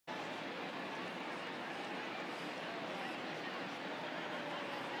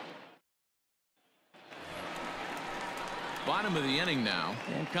Bottom of the inning now,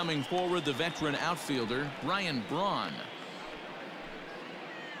 and coming forward, the veteran outfielder Ryan Braun.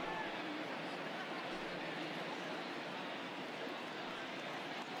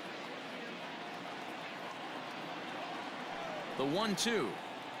 The 1-2.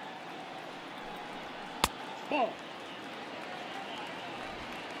 Ball.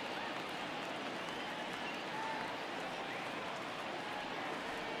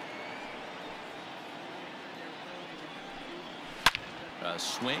 A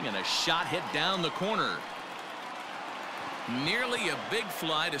swing and a shot hit down the corner. Nearly a big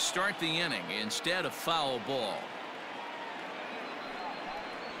fly to start the inning. Instead, a foul ball.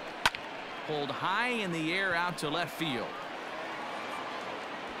 Pulled high in the air out to left field.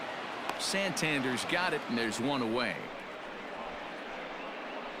 Santander's got it, and there's one away.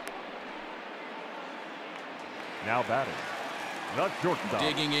 Now batting, the shortstop.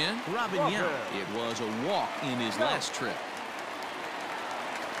 Digging in, Robin Young. It was a walk in his last trip.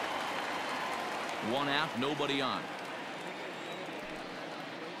 One out, nobody on.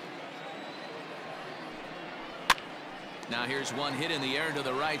 Now here's one hit in the air to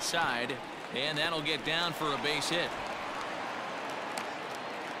the right side, and that'll get down for a base hit.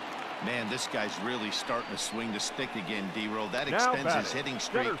 Man, this guy's really starting to swing the stick again, D-Row. That extends his hitting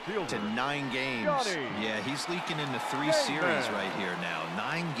streak to 9 games. Yeah, he's leaking into 3 series right here now.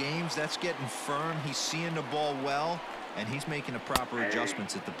 9 games, that's getting firm. He's seeing the ball well, and he's making the proper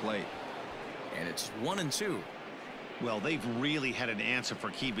adjustments at the plate. And it's 1-2. Well, they've really had an answer for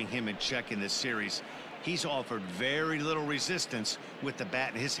keeping him in check in this series. He's offered very little resistance with the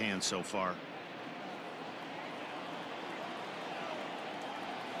bat in his hand so far.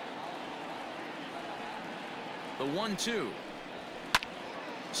 The 1-2.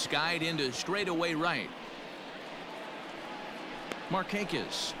 Skied into straightaway right.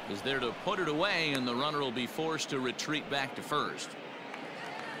 Markakis is there to put it away, and the runner will be forced to retreat back to first.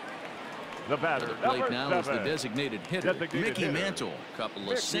 The batter, the plate now is the designated hitter, Mickey Mantle. Couple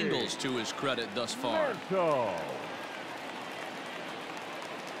of singles to his credit thus far.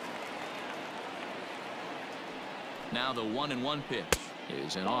 Now the 1-1 pitch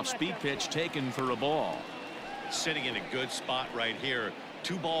is an off-speed pitch taken for a ball. Sitting in a good spot right here.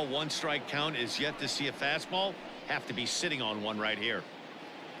 2-ball, 1-strike count is yet to see a fastball. Have to be sitting on one right here.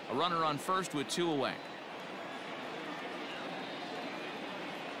 A runner on first with 2 away.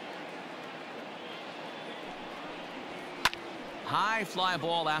 High fly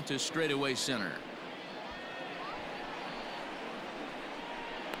ball out to straightaway center.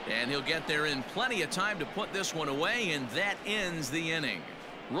 And he'll get there in plenty of time to put this one away, and that ends the inning.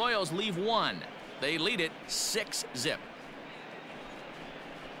 Royals leave 1. They lead it 6-zip.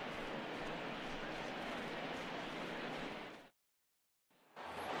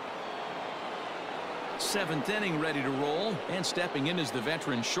 7th inning ready to roll, and stepping in is the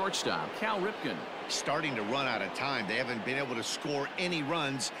veteran shortstop Cal Ripken. Starting to run out of time. They haven't been able to score any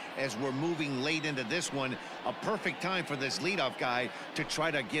runs as we're moving late into this one. A perfect time for this leadoff guy to try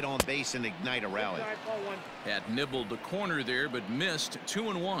to get on base and ignite a rally. Had nibbled the corner there, but missed.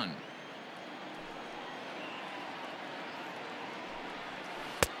 2-1.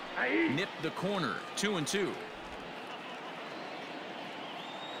 Nipped the corner. 2-2.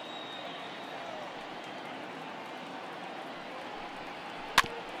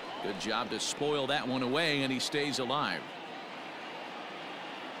 Good job to spoil that one away, and he stays alive.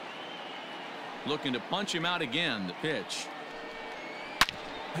 Looking to punch him out again. The pitch.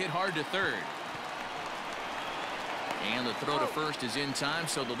 Hit hard to third. And the throw to first is in time,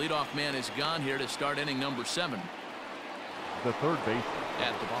 so the leadoff man is gone here to start inning number 7. The third base.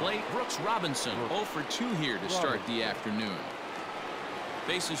 At the plate, Brooks Robinson 0 for 2 here to start the afternoon.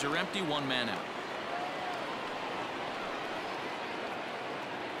 Bases are empty, 1 man out.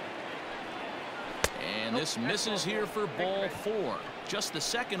 And this misses here for ball 4. Just the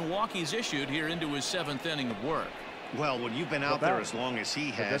 2nd walk he's issued here into his 7th inning of work. Well, when you've been out there as long as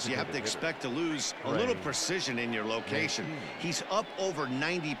he has, you have to expect to lose a little precision in your location. He's up over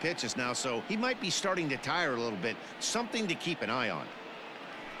 90 pitches now, so he might be starting to tire a little bit. Something to keep an eye on.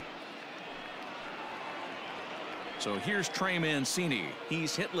 So here's Trey Mancini.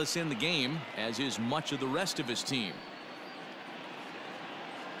 He's hitless in the game, as is much of the rest of his team.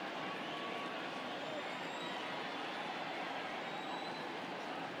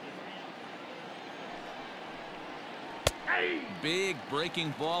 Big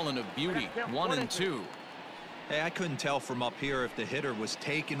breaking ball and a beauty. 1-2. Hey, I couldn't tell from up here if the hitter was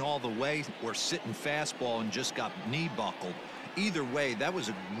taking all the way or sitting fastball and just got knee buckled. Either way, that was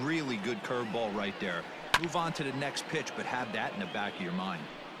a really good curveball right there. Move on to the next pitch, but have that in the back of your mind.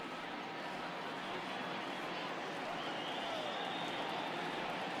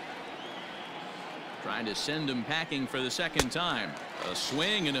 Trying to send him packing for the second time. A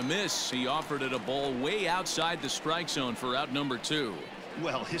swing and a miss. He offered it a ball way outside the strike zone for out number 2.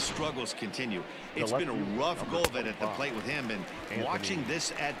 Well, his struggles continue. It's been a rough go of it at the plate with him, and watching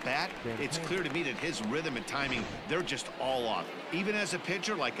this at bat, it's clear to me that his rhythm and timing, they're just all off. Even as a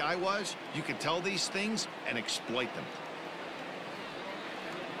pitcher like I was, you can tell these things and exploit them.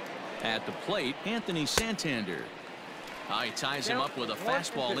 At the plate, Anthony Santander. He ties him up with a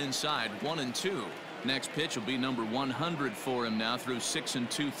fastball inside, 1-2. Next pitch will be number 100 for him now through 6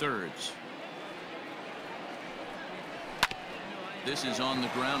 2/3. This is on the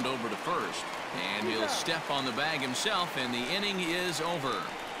ground over to first, and he'll step on the bag himself, and the inning is over.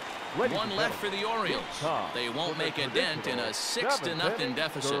 One left for the Orioles. They won't make a dent in a 6-0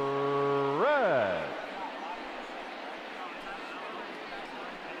 deficit.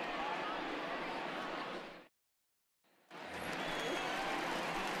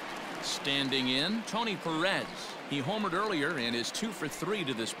 Standing in, Tony Perez. He homered earlier and is 2 for 3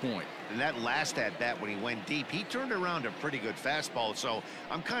 to this point. And that last at bat when he went deep, he turned around a pretty good fastball. So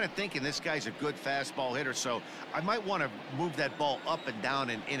I'm kind of thinking this guy's a good fastball hitter. So I might want to move that ball up and down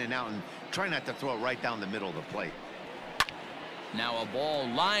and in and out and try not to throw it right down the middle of the plate. Now a ball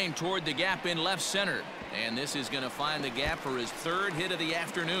lined toward the gap in left center. And this is going to find the gap for his 3rd hit of the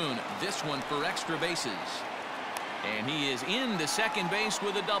afternoon. This one for extra bases. And he is into second base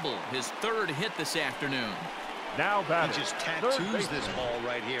with a double. His 3rd hit this afternoon. Now batting. He just tattoos this ball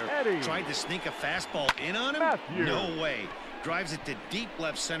right here. Tried to sneak a fastball in on him? No way. Drives it to deep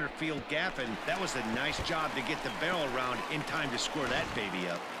left center field gap, and that was a nice job to get the barrel around in time to score that baby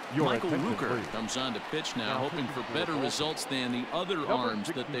up. Michael Rooker comes on to pitch now, hoping for better results than the other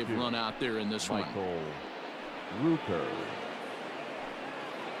arms that they've run out there in this one. Michael Rooker.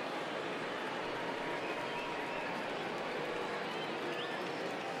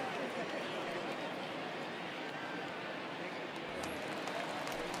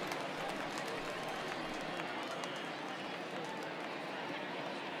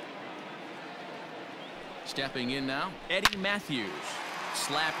 Stepping in now, Eddie Matthews.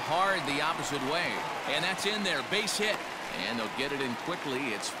 Slapped hard the opposite way, and that's in there, base hit, and they'll get it in quickly.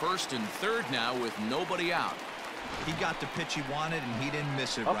 It's 1st and 3rd now with nobody out. He got the pitch he wanted, and he didn't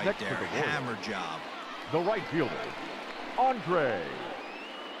miss it Up right next to there. the Warriors. Hammer job. The right fielder, Andre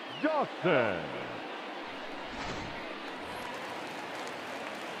Johnson.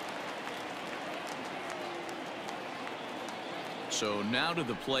 So now to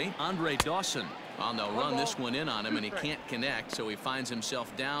the plate, Andre Dawson. They'll run this one in on him, and he can't connect, so he finds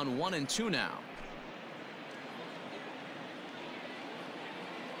himself down 1-2 now.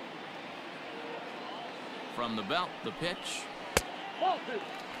 From the belt, the pitch. Ball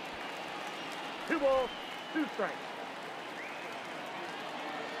 2. 2 balls, 2 strikes.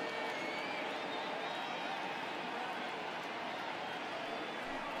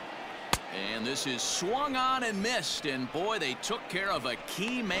 And this is swung on and missed, and boy, they took care of a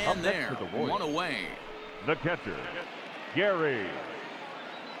key man there. One away. The catcher, Gary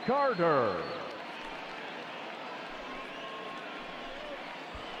Carter.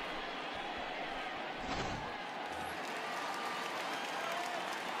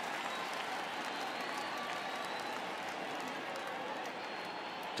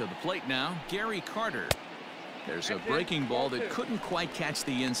 To the plate now, Gary Carter. There's a breaking ball that couldn't quite catch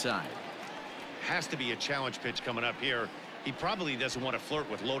the inside. Has to be a challenge pitch coming up here. He probably doesn't want to flirt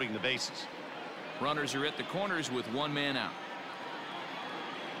with loading the bases. Runners are at the corners with 1 man out.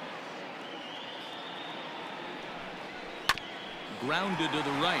 Grounded to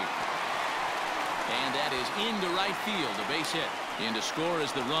the right. And that is into right field, a base hit. In to score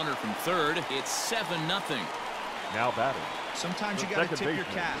is the runner from 3rd. It's 7-0. Now batting. Sometimes you got to tip your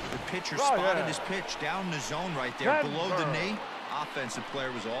cap. The pitcher spotted his pitch down in the zone right there, below the knee. Offensive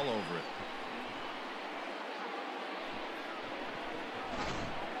player was all over it.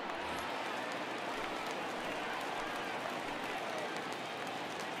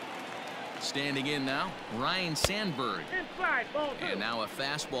 Standing in now, Ryan Sandberg. Inside, ball 2. And now a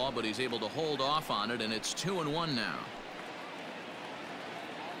fastball, but he's able to hold off on it, and it's 2-1 now.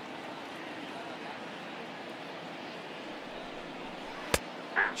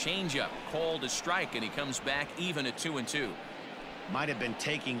 Changeup called a strike, and he comes back even at 2-2. Might have been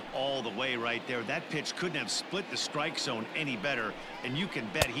taking all the way right there. That pitch couldn't have split the strike zone any better, and you can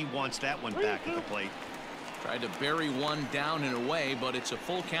bet he wants that one back at the plate. Tried to bury one down and away, but it's a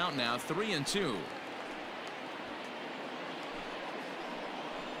full count now, 3-2.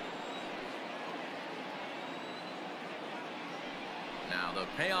 Now the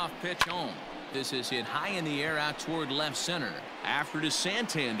payoff pitch home. This is hit high in the air out toward left center. After to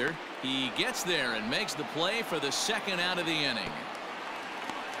Santander, He gets there and makes the play for the second out of the inning.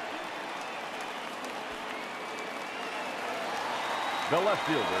 The left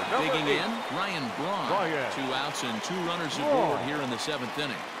fielder, Digging 8. in, Ryan Braun. 2 outs and 2 runners aboard here in the 7th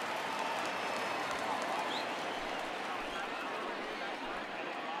inning.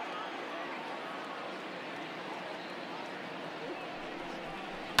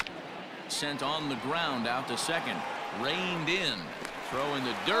 Sent on the ground out to second. Reined in. Throw in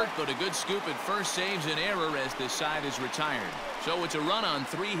the dirt, but a good scoop at first saves an error as this side is retired. So it's a run on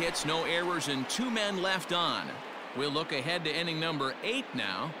 3 hits, no errors, and 2 men left on. We'll look ahead to inning number 8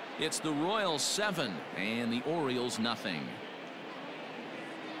 now. It's the Royals 7 and the Orioles nothing.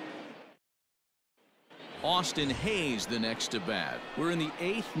 Austin Hayes the next to bat. We're in the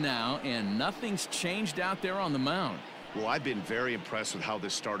 8th now, and nothing's changed out there on the mound. Well, I've been very impressed with how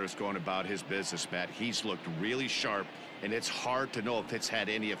this starter's going about his business, Matt. He's looked really sharp, and it's hard to know if it's had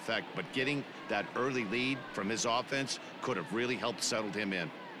any effect, but getting that early lead from his offense could have really helped settle him in.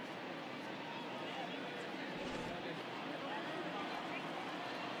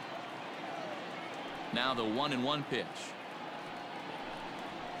 Now the 1-1 pitch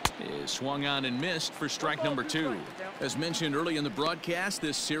is swung on and missed for strike number 2. As mentioned early in the broadcast,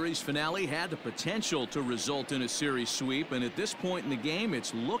 this series finale had the potential to result in a series sweep, and at this point in the game,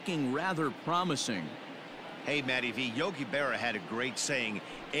 it's looking rather promising. Hey, Matty V, Yogi Berra had a great saying,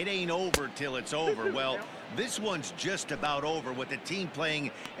 it ain't over till it's over. Well, this one's just about over with the team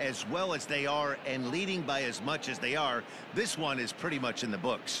playing as well as they are and leading by as much as they are. This one is pretty much in the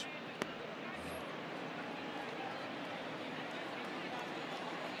books.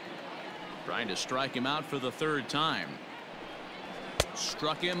 Trying to strike him out for the 3rd time.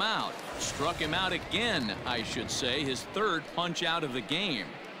 Struck him out. Struck him out again, I should say. His 3rd punch out of the game.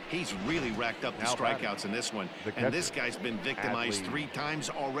 He's really racked up the strikeouts in this one. And this guy's been victimized 3 times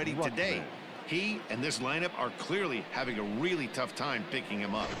already today. He and this lineup are clearly having a really tough time picking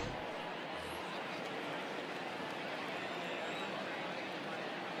him up.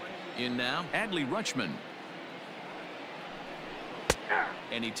 In now, Adley Rutschman.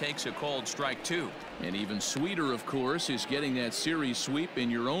 And he takes a called strike 2. And even sweeter, of course, is getting that series sweep in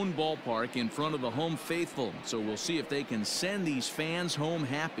your own ballpark in front of the home faithful. So we'll see if they can send these fans home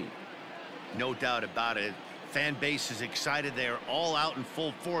happy. No doubt about it. Fan base is excited. They're all out in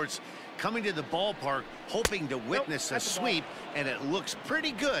full force, coming to the ballpark, hoping to witness a sweep, and it looks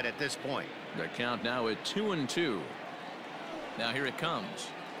pretty good at this point. The count now at 2-2. Now here it comes.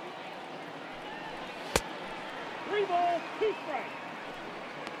 3 balls, 2 strikes.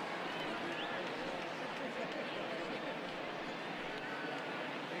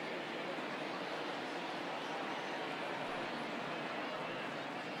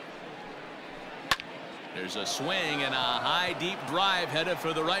 There's a swing and a high deep drive headed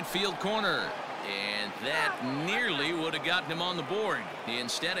for the right field corner. And that nearly would have gotten him on the board.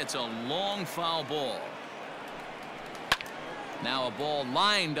 Instead, it's a long foul ball. Now a ball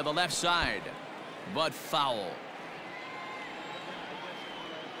lined to the left side, but foul.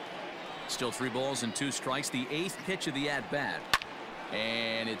 Still 3 balls and 2 strikes. The 8th pitch of the at-bat.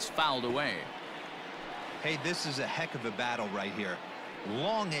 And it's fouled away. Hey, this is a heck of a battle right here.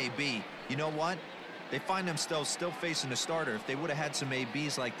 Long AB. You know what? They find themselves still facing the starter. If they would have had some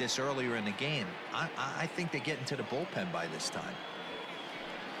ABs like this earlier in the game, I think they get into the bullpen by this time.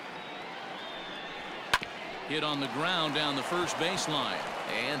 Hit on the ground down the first baseline.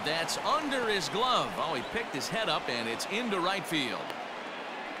 And that's under his glove. Oh, he picked his head up, and it's into right field.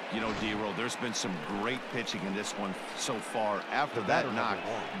 You know, D-Roll, there's been some great pitching in this one so far. After that knock,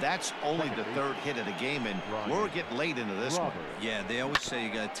 that's only the 3rd hit of the game, and we're getting late into this one. Yeah, they always say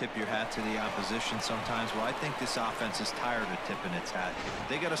you got to tip your hat to the opposition sometimes. Well, I think this offense is tired of tipping its hat.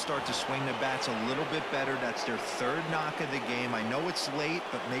 They got to start to swing the bats a little bit better. That's their 3rd knock of the game. I know it's late,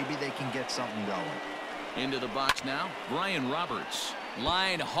 but maybe they can get something going. Into the box now, Brian Roberts.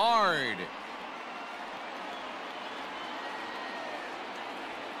 Line hard.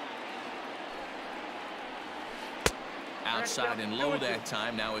 Outside and low that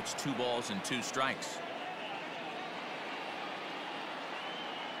time. Now it's 2 balls and 2 strikes.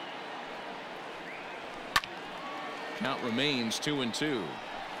 Count remains 2-2.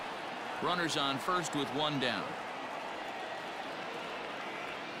 Runners on first with 1 down.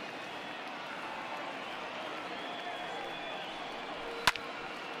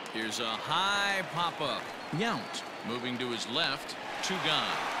 Here's a high pop-up. Yount moving to his left. 2 gone.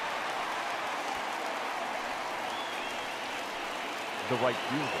 The right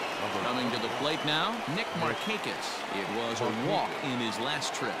fielder. Coming to the plate now, Nick Markakis. It was a walk in his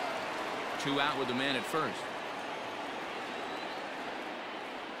last trip. 2 out with the man at first.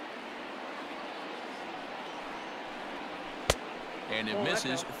 And it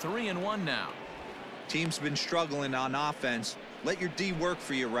misses. 3-1 now. Team's been struggling on offense. Let your D work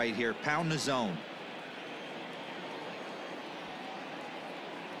for you right here. Pound the zone.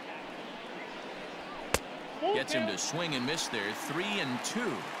 Gets him to swing and miss there.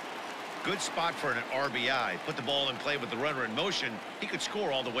 3-2. Good spot for an RBI. Put the ball in play with the runner in motion. He could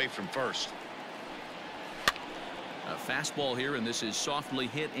score all the way from first. A fastball here, and this is softly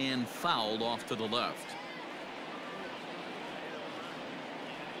hit and fouled off to the left.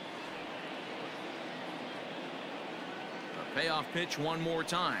 A payoff pitch one more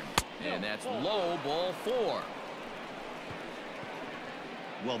time, and that's low, ball 4.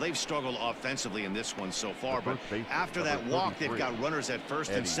 Well, they've struggled offensively in this one so far, but after that walk, they've got runners at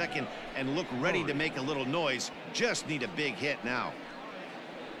first and second and look ready to make a little noise. Just need a big hit now.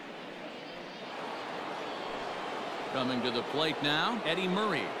 Coming to the plate now, Eddie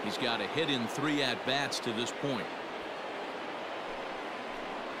Murray. He's got a hit in 3 at-bats to this point.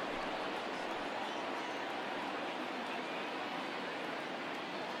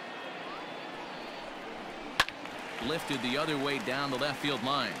 Lifted the other way down the left field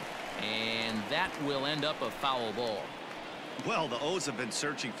line, and that will end up a foul ball. Well, the O's have been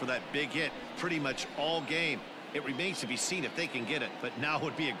searching for that big hit pretty much all game. It remains to be seen if they can get it, but now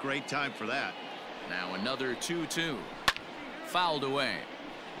would be a great time for that. Now another 2-2. Fouled away.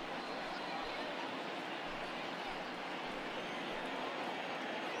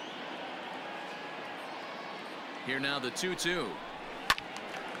 Here now the 2-2.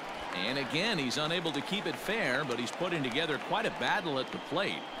 And again, he's unable to keep it fair, but he's putting together quite a battle at the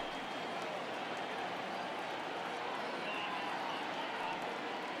plate.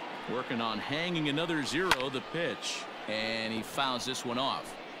 Working on hanging another 0, the pitch, and he fouls this one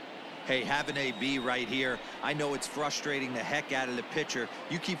off. Hey, have an AB right here. I know it's frustrating the heck out of the pitcher.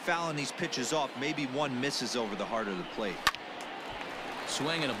 You keep fouling these pitches off, maybe one misses over the heart of the plate.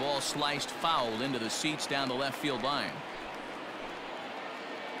 Swing and a ball sliced foul into the seats down the left field line.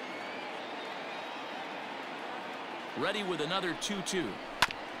 Ready with another 2-2.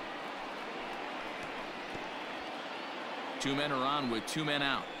 2 men are on with 2 men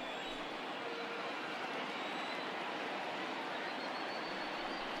out.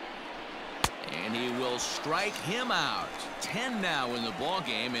 And he will strike him out. 10 now in the ball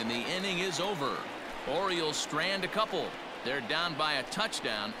game, and the inning is over. Orioles strand a couple. They're down by a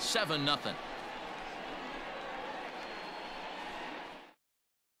touchdown, 7-0.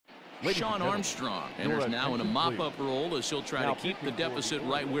 Sean Armstrong enters now in a mop-up role as he'll try to keep the deficit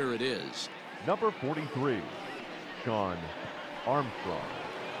right where it is. Number 43, Sean Armstrong.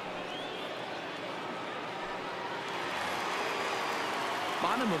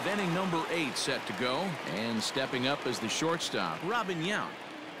 Bottom of inning number 8 set to go, and stepping up as the shortstop, Robin Yount.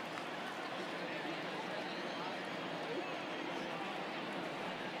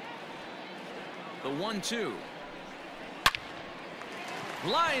 The 1-2.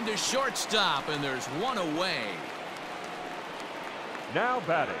 Line to shortstop, and there's one away. Now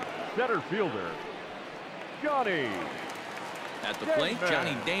batting, center fielder, Johnny. At the plate,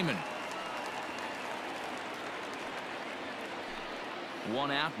 Johnny Damon.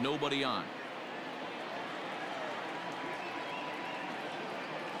 1 out, nobody on.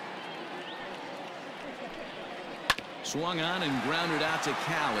 Swung on and grounded out to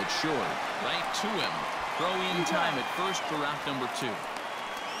Cal at short. Right to him. Throw in time at first for out number 2.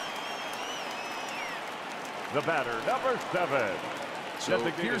 The batter, number 7. So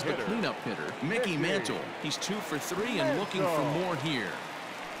here's the cleanup hitter, Mickey Mantle. He's 2 for 3 and looking for more here.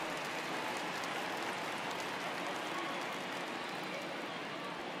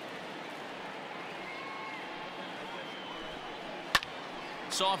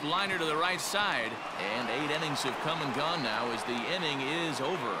 Soft liner to the right side, and 8 innings have come and gone now as the inning is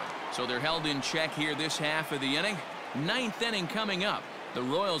over. So they're held in check here this half of the inning. 9th inning coming up. The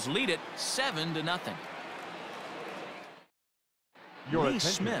Royals lead it 7-0. Lee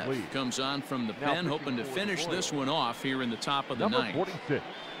Smith comes on from the pen, hoping to finish this one off here in the top of the 9th. Number 46,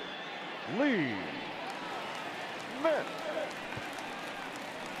 Lee Smith.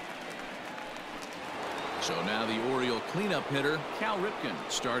 So now the Oriole cleanup hitter, Cal Ripken,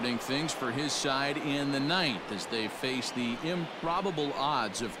 starting things for his side in the 9th as they face the improbable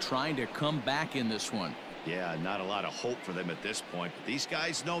odds of trying to come back in this one. Yeah, not a lot of hope for them at this point, but these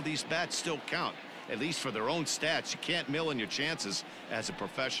guys know these bats still count, at least for their own stats. You can't mill in your chances as a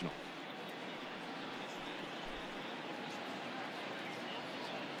professional.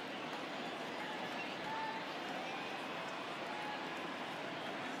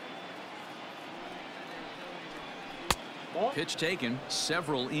 Pitch taken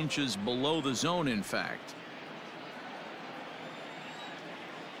several inches below the zone, in fact.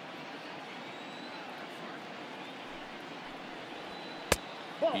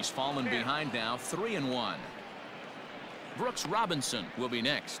 He's fallen behind now, 3-1. Brooks Robinson will be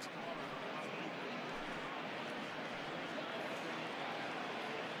next.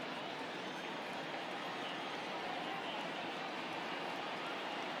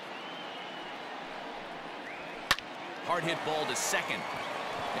 Hard hit ball to second.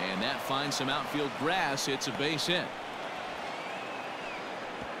 And that finds some outfield grass. It's a base hit.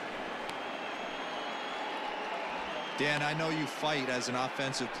 Dan, I know you fight as an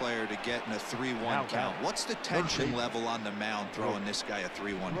offensive player to get in a 3-1 count. What's the tension level on the mound throwing this guy a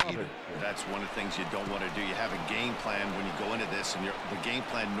 3-1 heater? That's one of the things you don't want to do. You have a game plan when you go into this, and the game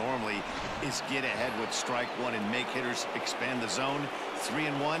plan normally is get ahead with strike one and make hitters expand the zone.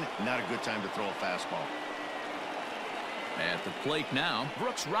 3-1, not a good time to throw a fastball. At the plate now,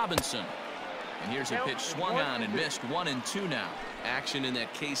 Brooks Robinson. And here's a pitch swung on and missed. 1-2 now. Action in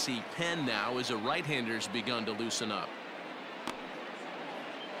that KC pen now as a right-hander's begun to loosen up.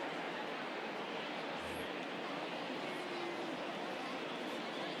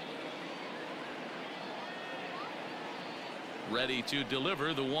 Ready to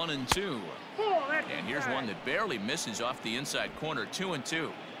deliver the 1-2. And here's one that barely misses off the inside corner.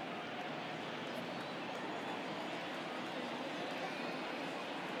 2-2.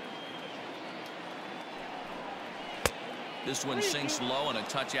 This one sinks low and a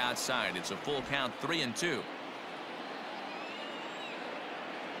touch outside. It's a full count, 3-2.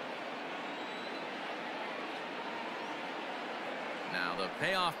 Now the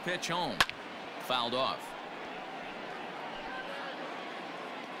payoff pitch home. Fouled off.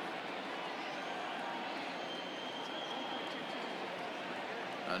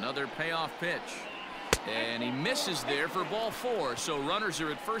 Another payoff pitch. And he misses there for ball 4. So runners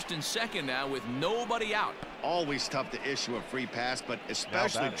are at first and second now with nobody out. Always tough to issue a free pass, but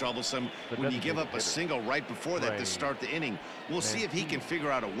especially troublesome when you give up a single right before that to start the inning. We'll see if he can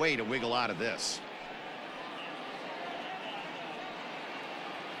figure out a way to wiggle out of this.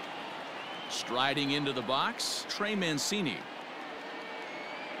 Striding into the box, Trey Mancini.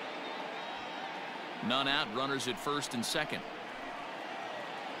 None out, runners at first and second.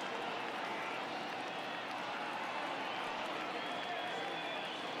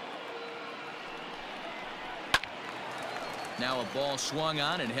 Now a ball swung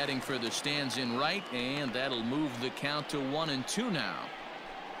on and heading for the stands in right, and that'll move the count to 1-2 now.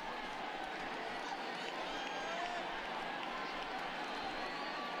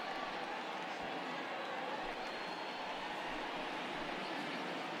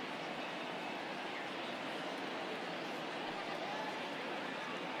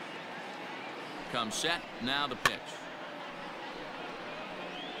 Come set, now the pitch.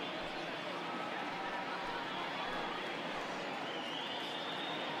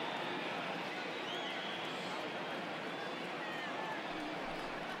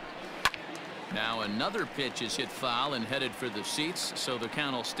 Now another pitch is hit foul and headed for the seats, so the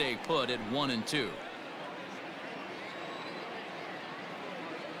count will stay put at 1-2.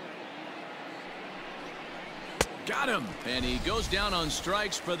 Got him, and he goes down on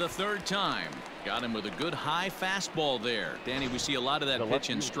strikes for the 3rd time. Got him with a good high fastball there. Danny, we see a lot of that pitch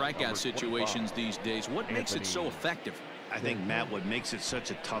in strikeout situations these days. What makes it so effective? I think, Matt, what makes it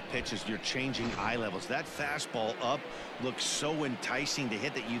such a tough pitch is you're changing eye levels. That fastball up looks so enticing to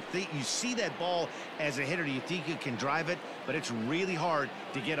hit that you see that ball as a hitter, you think you can drive it, but it's really hard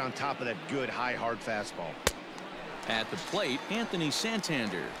to get on top of that good high hard fastball. At the plate, Anthony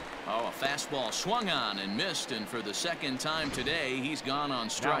Santander. Oh, a fastball swung on and missed, and for the 2nd time today, he's gone on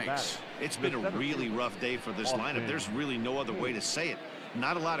strikes. It's been a really rough day for this lineup. There's really no other way to say it.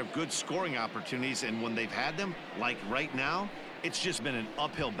 Not a lot of good scoring opportunities, and when they've had them, like right now, it's just been an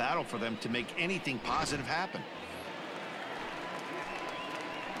uphill battle for them to make anything positive happen.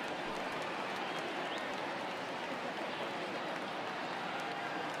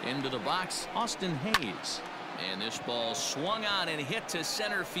 Into the box, Austin Hayes. And this ball swung on and hit to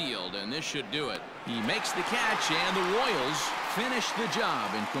center field, and this should do it. He makes the catch, and the Royals finish the job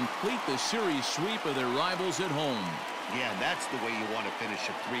and complete the series sweep of their rivals at home. Yeah, that's the way you want to finish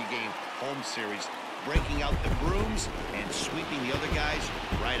a 3-game home series, breaking out the brooms and sweeping the other guys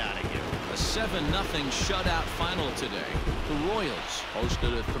right out of here. A 7-0 shutout final today. The Royals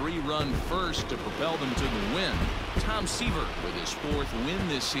hosted a 3-run first to propel them to the win. Tom Seaver with his 4th win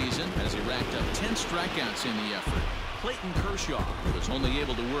this season as he racked up 10 strikeouts in the effort. Clayton Kershaw was only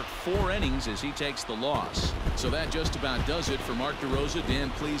able to work 4 innings as he takes the loss. So that just about does it for Mark DeRosa,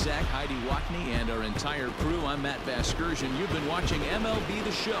 Dan Plesac, Heidi Wackney, and our entire crew. I'm Matt Vasgersian. You've been watching MLB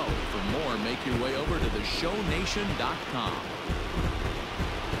The Show. For more, make your way over to theshownation.com.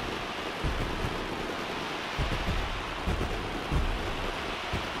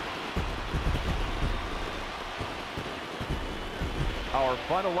 Our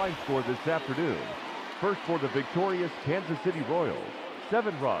final line score this afternoon. First for the victorious Kansas City Royals,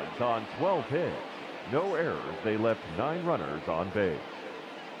 7 runs on 12 hits. No errors, they left 9 runners on base.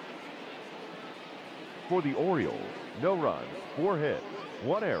 For the Orioles, no runs, 4 hits,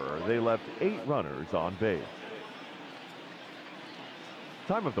 1 error, they left 8 runners on base.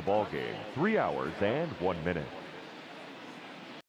 Time of the ball game, 3 hours and 1 minute.